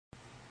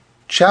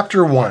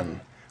Chapter 1.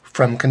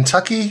 From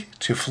Kentucky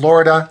to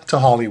Florida to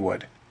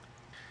Hollywood.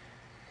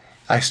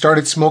 I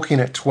started smoking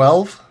at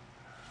 12,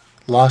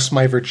 lost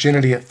my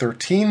virginity at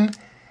 13,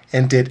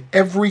 and did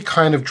every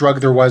kind of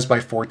drug there was by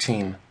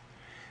 14.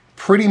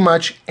 Pretty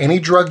much any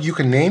drug you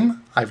can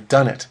name, I've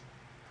done it.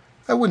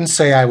 I wouldn't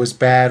say I was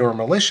bad or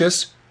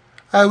malicious.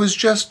 I was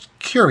just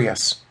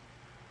curious.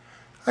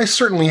 I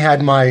certainly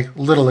had my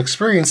little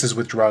experiences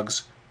with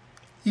drugs.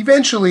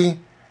 Eventually,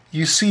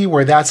 you see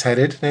where that's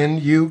headed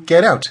and you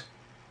get out.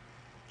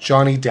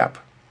 Johnny Depp.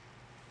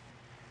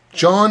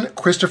 John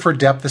Christopher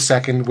Depp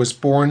II was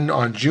born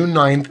on June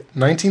 9,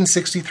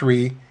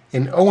 1963,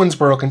 in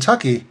Owensboro,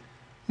 Kentucky,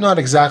 not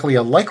exactly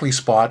a likely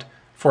spot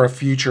for a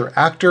future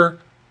actor,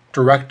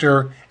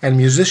 director, and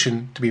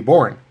musician to be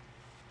born.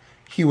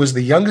 He was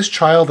the youngest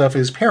child of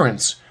his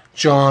parents,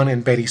 John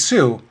and Betty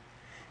Sue,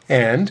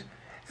 and,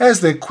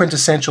 as the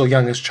quintessential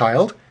youngest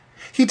child,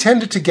 he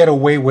tended to get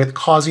away with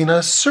causing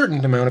a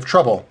certain amount of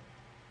trouble.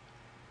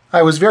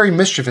 I was very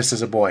mischievous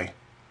as a boy.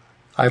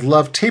 I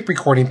loved tape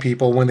recording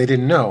people when they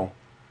didn't know.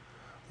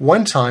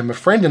 One time, a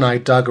friend and I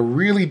dug a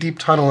really deep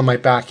tunnel in my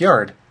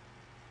backyard.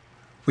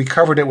 We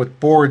covered it with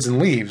boards and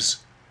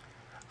leaves.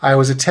 I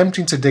was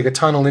attempting to dig a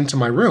tunnel into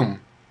my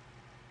room.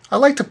 I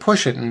liked to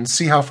push it and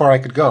see how far I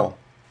could go.